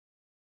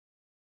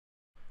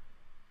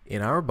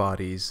In our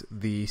bodies,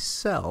 the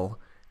cell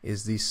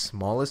is the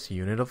smallest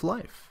unit of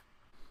life.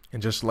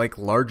 And just like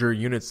larger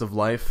units of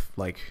life,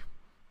 like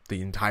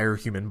the entire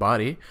human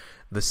body,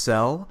 the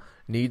cell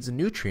needs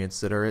nutrients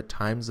that are at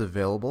times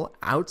available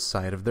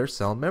outside of their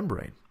cell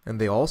membrane. And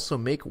they also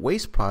make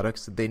waste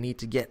products that they need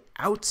to get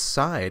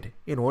outside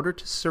in order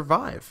to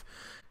survive.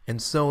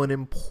 And so an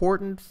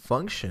important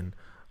function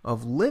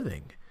of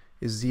living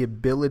is the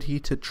ability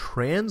to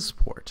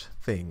transport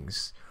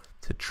things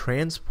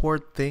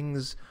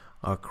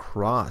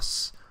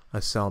across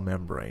a cell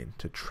membrane,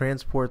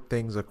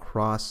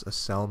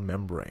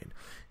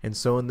 And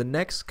so in the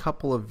next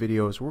couple of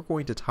videos, we're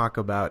going to talk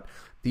about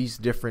these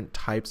different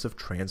types of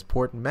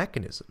transport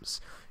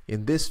mechanisms.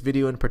 In this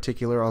video in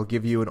particular, I'll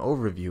give you an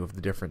overview of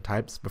the different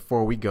types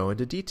before we go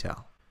into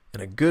detail.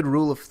 And a good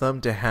rule of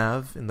thumb to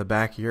have in the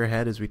back of your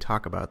head as we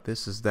talk about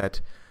this is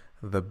that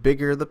the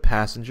bigger the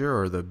passenger,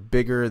 or the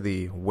bigger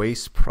the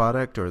waste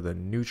product or the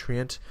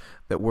nutrient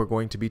that we're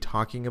going to be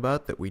talking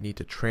about that we need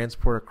to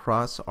transport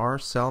across our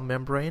cell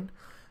membrane,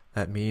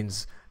 that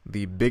means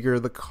the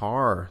bigger the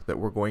car that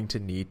we're going to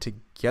need to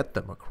get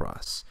them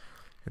across.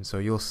 And so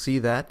you'll see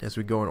that as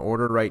we go in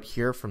order right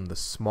here, from the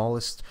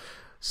smallest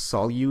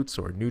solutes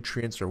or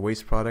nutrients or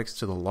waste products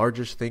to the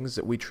largest things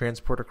that we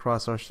transport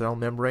across our cell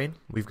membrane.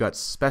 We've got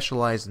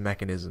specialized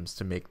mechanisms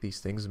to make these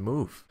things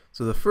move.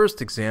 So the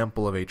first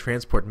example of a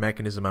transport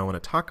mechanism I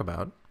want to talk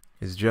about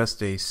is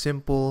just a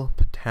simple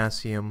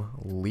potassium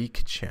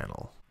leak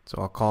channel.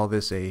 So I'll call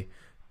this a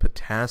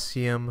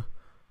potassium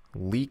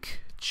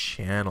leak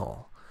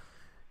channel.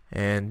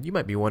 And you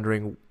might be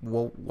wondering,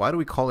 well, why do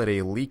we call it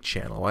a leak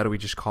channel? Why do we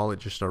just call it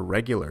just a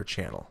regular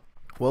channel?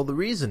 Well, the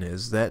reason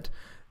is that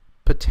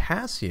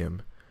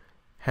potassium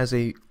has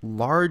a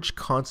large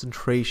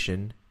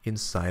concentration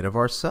inside of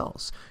our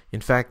cells.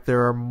 In fact,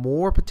 there are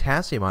more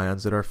potassium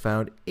ions that are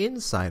found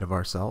inside of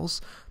our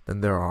cells than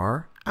there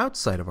are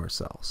outside of our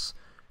cells.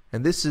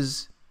 And this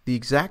is the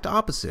exact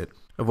opposite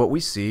of what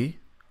we see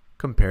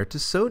compared to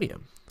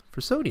sodium.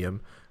 For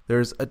sodium,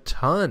 there's a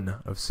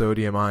ton of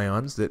sodium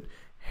ions that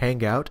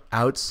hang out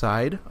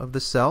outside of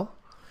the cell.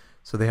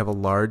 So they have a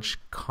large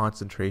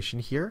concentration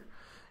here.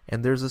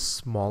 And there's a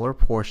smaller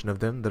portion of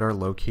them that are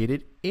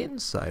located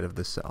inside of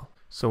the cell.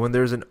 So when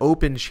there's an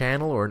open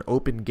channel or an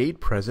open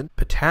gate present,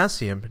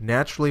 potassium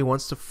naturally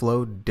wants to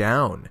flow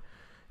down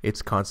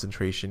its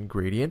concentration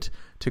gradient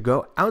to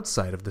go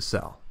outside of the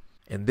cell.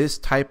 And this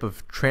type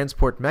of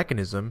transport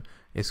mechanism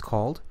is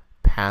called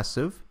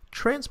passive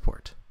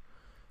transport.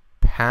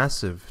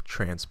 Passive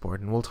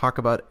transport. And we'll talk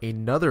about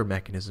another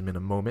mechanism in a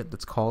moment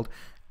that's called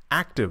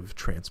active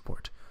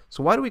transport.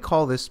 So why do we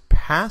call this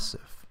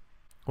passive?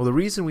 Well, the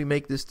reason we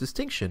make this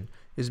distinction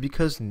is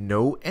because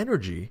no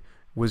energy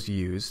was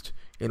used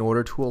in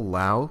order to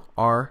allow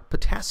our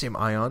potassium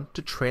ion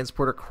to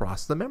transport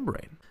across the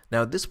membrane.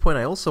 Now, at this point,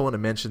 I also want to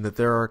mention that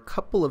there are a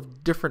couple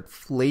of different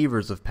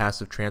flavors of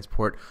passive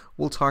transport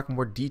we'll talk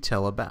more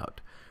detail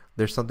about.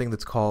 There's something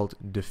that's called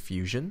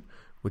diffusion,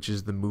 which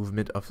is the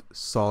movement of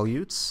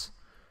solutes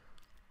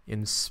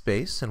in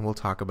space, and we'll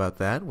talk about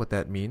that, what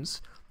that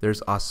means.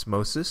 There's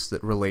osmosis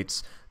that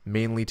relates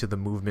mainly to the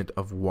movement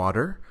of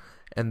water.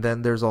 And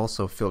then there's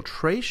also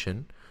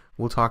filtration.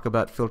 We'll talk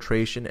about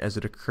filtration as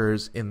it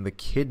occurs in the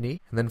kidney.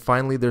 And then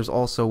finally, there's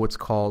also what's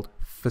called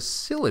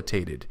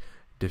facilitated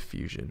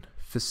diffusion.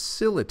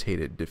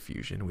 Facilitated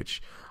diffusion,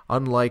 which,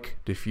 unlike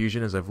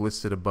diffusion as I've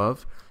listed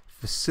above,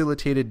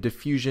 facilitated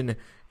diffusion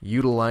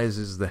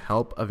utilizes the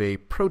help of a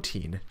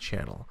protein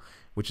channel,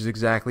 which is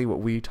exactly what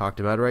we talked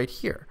about right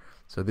here.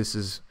 So this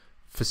is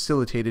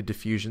facilitated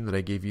diffusion that I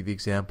gave you the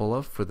example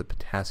of for the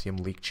potassium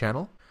leak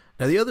channel.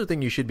 Now, the other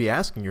thing you should be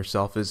asking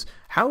yourself is,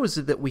 how is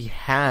it that we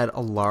had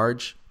a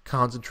large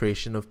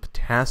concentration of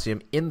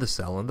potassium in the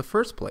cell in the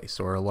first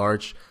place, or a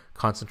large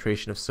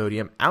concentration of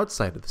sodium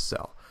outside of the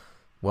cell?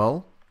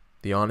 Well,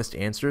 the honest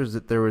answer is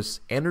that there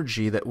was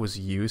energy that was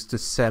used to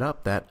set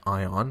up that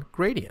ion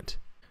gradient.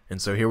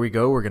 And so here we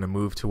go, we're going to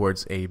move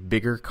towards a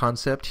bigger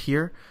concept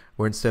here,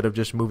 where instead of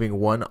just moving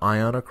one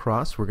ion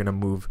across, we're going to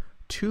move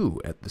two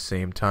at the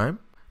same time.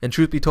 And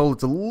truth be told,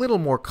 it's a little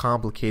more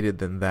complicated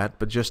than that,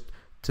 but just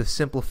to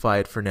simplify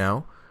it for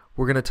now,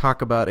 we're going to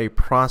talk about a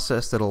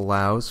process that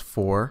allows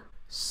for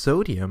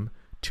sodium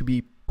to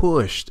be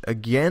pushed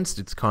against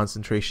its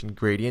concentration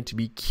gradient, to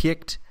be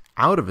kicked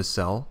out of a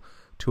cell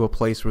to a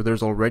place where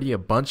there's already a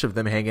bunch of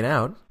them hanging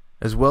out,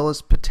 as well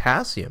as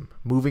potassium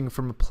moving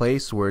from a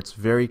place where it's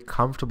very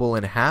comfortable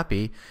and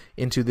happy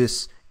into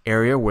this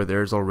area where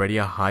there's already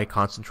a high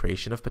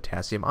concentration of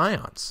potassium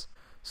ions.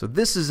 So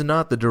this is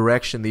not the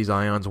direction these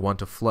ions want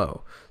to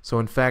flow. So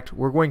in fact,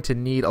 we're going to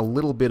need a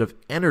little bit of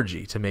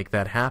energy to make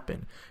that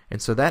happen.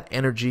 And so that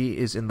energy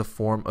is in the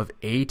form of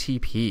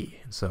ATP.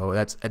 And so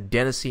that's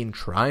adenosine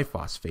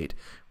triphosphate,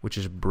 which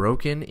is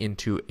broken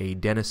into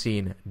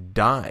adenosine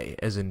di,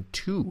 as in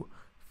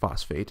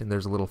 2-phosphate. And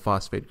there's a little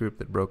phosphate group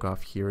that broke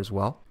off here as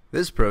well.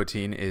 This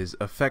protein is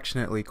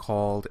affectionately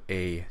called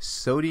a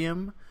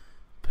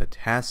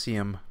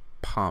sodium-potassium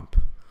pump.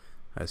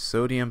 A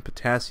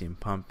sodium-potassium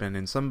pump, and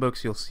in some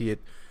books you'll see it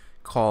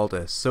called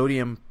a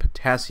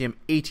sodium-potassium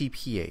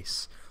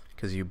ATPase,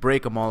 because you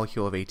break a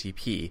molecule of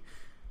ATP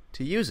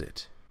to use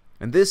it.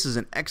 And this is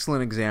an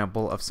excellent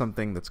example of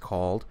something that's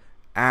called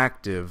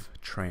active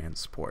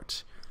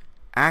transport.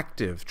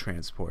 Active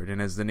transport,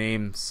 and as the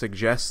name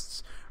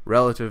suggests,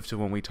 relative to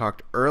when we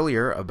talked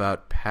earlier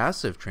about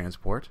passive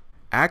transport,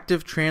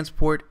 active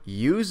transport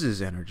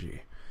uses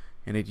energy.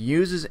 And it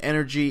uses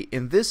energy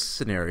in this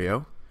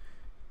scenario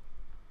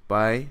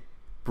by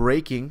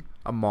breaking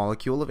a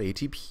molecule of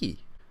ATP.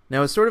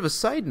 Now, as sort of a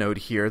side note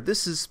here,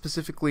 this is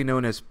specifically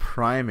known as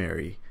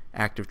primary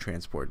active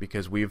transport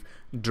because we've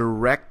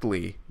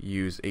directly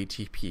used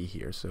ATP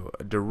here. So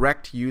a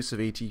direct use of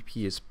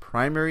ATP is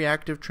primary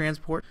active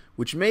transport,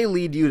 which may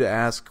lead you to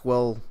ask,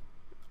 well,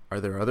 are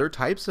there other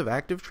types of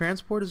active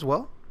transport as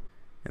well?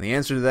 And the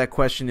answer to that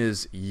question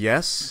is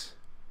yes,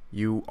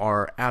 you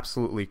are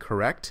absolutely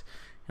correct.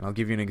 And I'll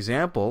give you an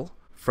example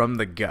from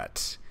the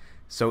gut.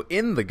 So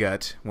in the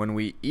gut, when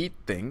we eat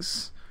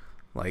things,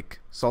 like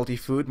salty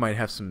food might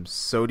have some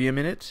sodium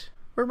in it,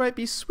 or it might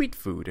be sweet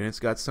food and it's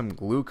got some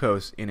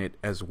glucose in it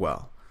as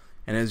well.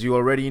 And as you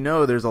already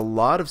know, there's a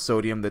lot of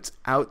sodium that's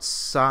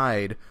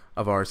outside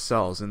of our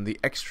cells in the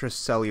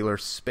extracellular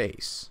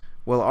space.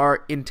 Well,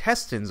 our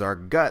intestines, our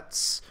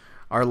guts,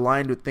 are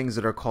lined with things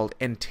that are called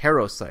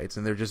enterocytes,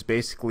 and they're just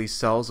basically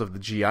cells of the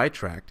GI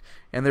tract,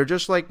 and they're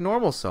just like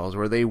normal cells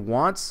where they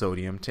want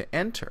sodium to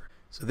enter.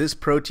 So this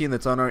protein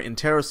that's on our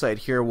enterocyte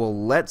here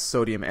will let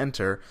sodium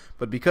enter,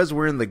 but because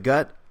we're in the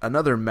gut,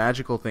 another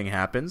magical thing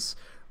happens.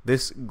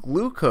 This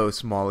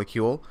glucose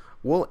molecule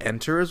will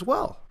enter as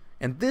well.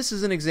 And this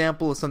is an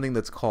example of something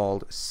that's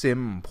called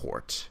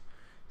symport.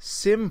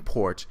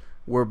 Symport,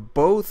 where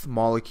both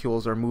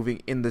molecules are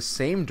moving in the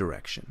same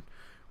direction.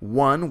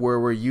 One where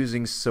we're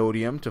using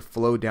sodium to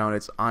flow down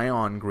its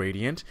ion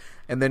gradient,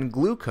 and then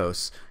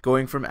glucose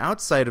going from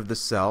outside of the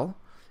cell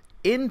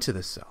into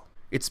the cell.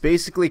 It's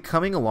basically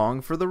coming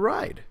along for the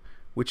ride,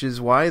 which is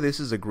why this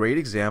is a great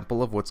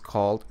example of what's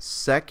called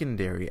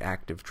secondary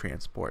active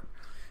transport.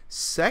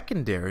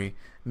 Secondary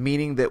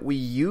meaning that we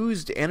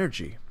used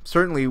energy.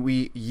 Certainly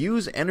we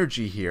use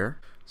energy here,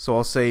 so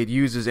I'll say it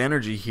uses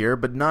energy here,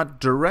 but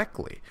not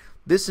directly.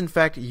 This in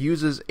fact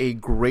uses a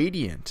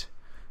gradient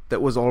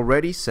that was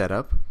already set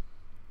up.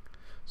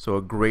 So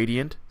a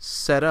gradient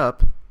set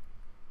up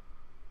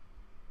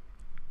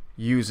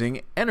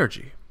using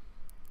energy.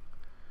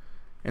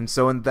 And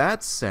so in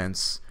that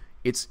sense,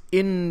 it's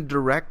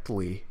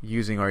indirectly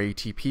using our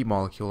ATP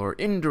molecule or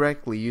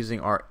indirectly using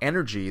our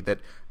energy that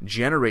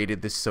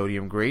generated this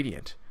sodium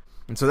gradient.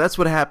 And so that's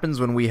what happens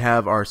when we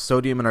have our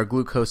sodium and our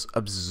glucose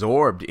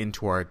absorbed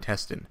into our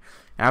intestine.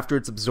 After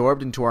it's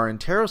absorbed into our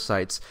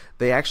enterocytes,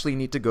 they actually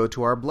need to go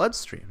to our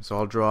bloodstream. So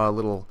I'll draw a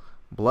little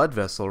blood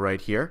vessel right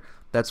here.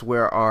 That's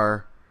where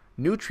our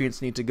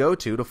nutrients need to go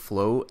to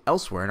flow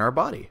elsewhere in our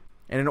body.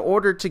 And in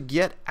order to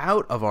get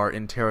out of our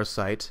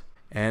enterocyte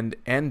and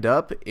end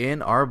up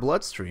in our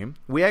bloodstream,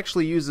 we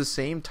actually use the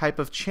same type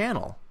of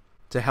channel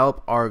to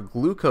help our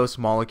glucose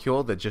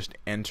molecule that just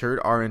entered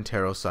our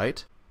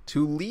enterocyte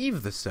to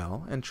leave the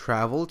cell and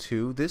travel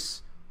to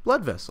this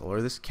blood vessel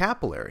or this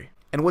capillary.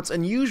 And what's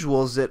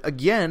unusual is that,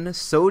 again,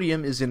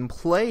 sodium is in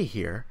play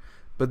here,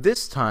 but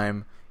this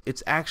time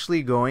it's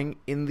actually going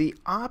in the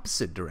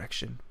opposite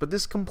direction. But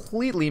this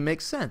completely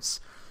makes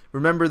sense.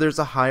 Remember, there's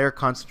a higher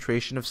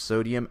concentration of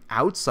sodium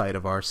outside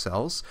of our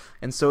cells,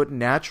 and so it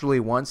naturally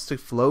wants to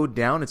flow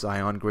down its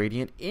ion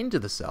gradient into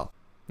the cell.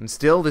 And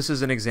still, this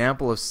is an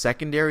example of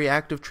secondary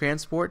active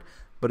transport,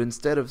 but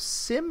instead of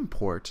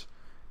symport,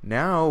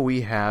 now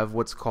we have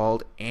what's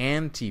called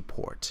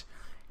antiport.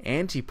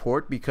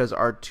 Antiport because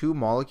our two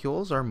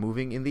molecules are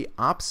moving in the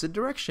opposite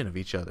direction of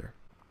each other.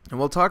 And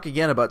we'll talk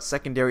again about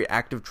secondary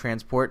active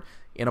transport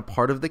in a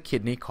part of the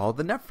kidney called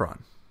the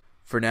nephron.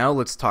 For now,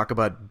 let's talk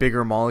about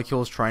bigger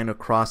molecules trying to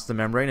cross the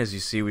membrane. As you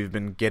see, we've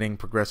been getting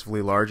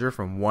progressively larger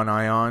from 1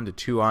 ion to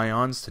 2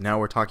 ions to now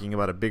we're talking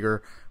about a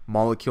bigger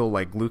molecule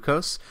like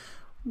glucose.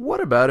 What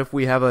about if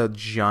we have a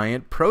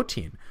giant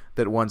protein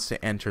that wants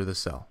to enter the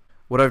cell?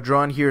 What I've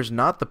drawn here is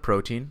not the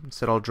protein.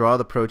 Instead, I'll draw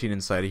the protein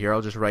inside of here.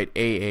 I'll just write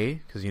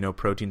AA, because you know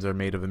proteins are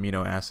made of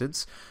amino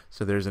acids.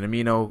 So there's a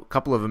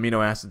couple of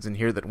amino acids in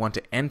here that want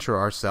to enter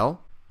our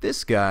cell.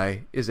 This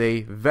guy is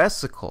a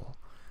vesicle.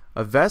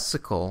 A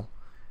vesicle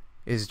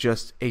is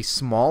just a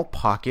small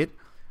pocket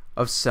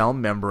of cell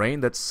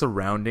membrane that's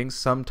surrounding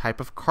some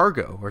type of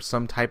cargo or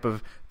some type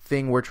of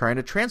thing we're trying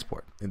to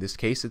transport. In this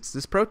case, it's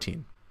this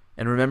protein.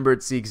 And remember,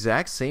 it's the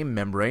exact same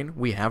membrane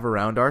we have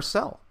around our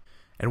cell.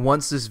 And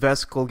once this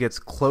vesicle gets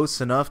close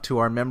enough to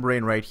our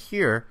membrane right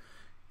here,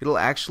 it'll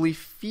actually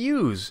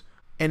fuse.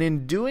 And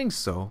in doing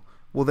so,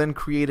 will then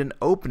create an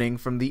opening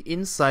from the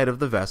inside of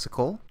the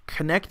vesicle,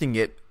 connecting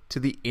it to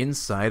the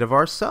inside of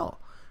our cell,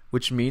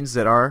 which means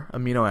that our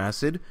amino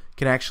acid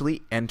can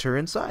actually enter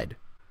inside.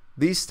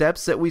 These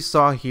steps that we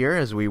saw here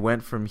as we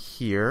went from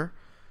here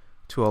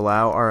to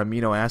allow our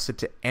amino acid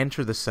to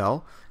enter the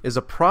cell is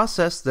a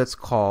process that's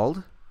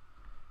called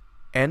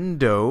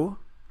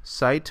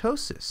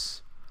endocytosis.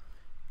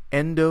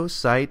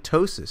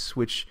 Endocytosis,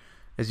 which,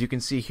 as you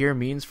can see here,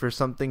 means for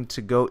something to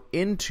go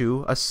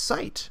into a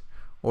site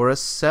or a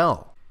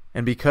cell.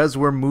 And because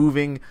we're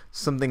moving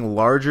something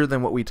larger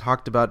than what we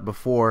talked about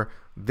before,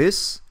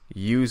 this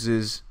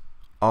uses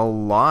a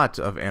lot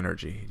of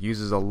energy. It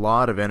uses a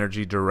lot of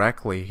energy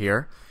directly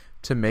here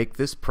to make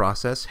this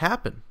process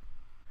happen.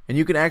 And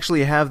you can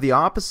actually have the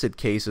opposite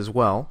case as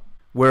well,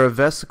 where a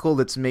vesicle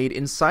that's made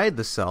inside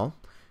the cell,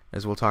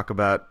 as we'll talk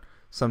about,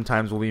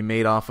 sometimes will be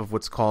made off of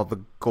what's called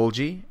the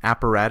Golgi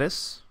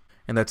apparatus,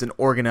 and that's an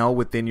organelle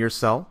within your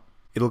cell.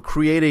 It'll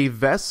create a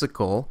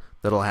vesicle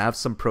that'll have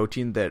some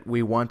protein that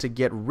we want to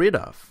get rid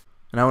of.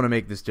 And I want to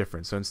make this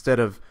different. So instead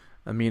of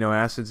amino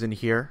acids in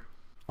here,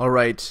 I'll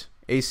write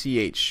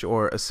ACH,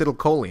 or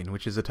acetylcholine,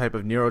 which is a type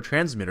of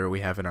neurotransmitter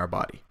we have in our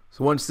body.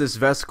 So once this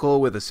vesicle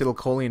with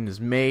acetylcholine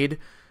is made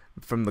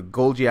from the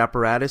Golgi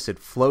apparatus, it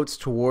floats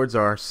towards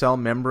our cell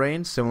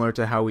membrane, similar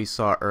to how we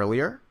saw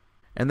earlier.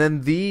 And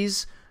then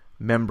these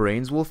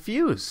membranes will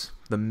fuse,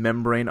 the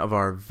membrane of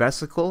our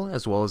vesicle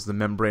as well as the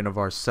membrane of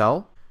our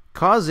cell,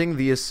 causing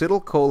the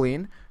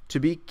acetylcholine to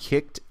be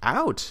kicked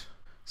out.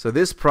 So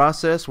this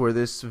process where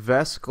this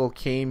vesicle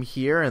came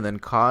here and then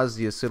caused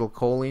the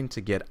acetylcholine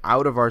to get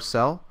out of our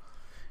cell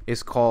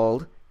is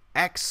called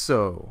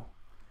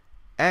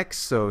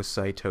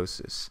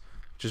exocytosis,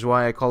 which is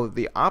why I call it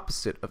the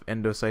opposite of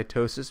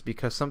endocytosis,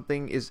 because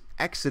something is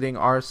exiting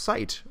our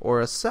site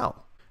or a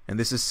cell. And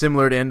this is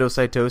similar to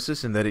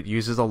endocytosis in that it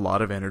uses a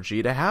lot of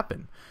energy to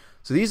happen.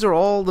 So these are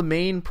all the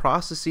main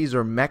processes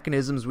or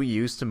mechanisms we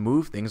use to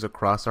move things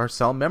across our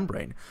cell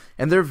membrane.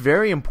 And they're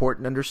very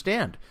important to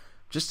understand.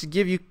 Just to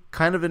give you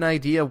kind of an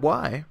idea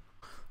why,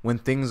 when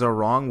things are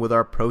wrong with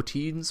our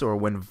proteins or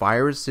when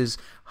viruses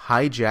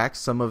hijack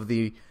some of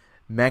the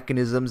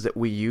mechanisms that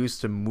we use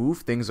to move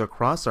things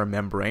across our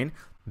membrane,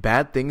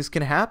 bad things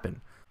can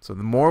happen. So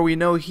the more we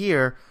know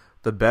here,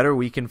 the better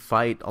we can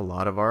fight a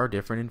lot of our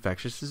different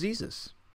infectious diseases.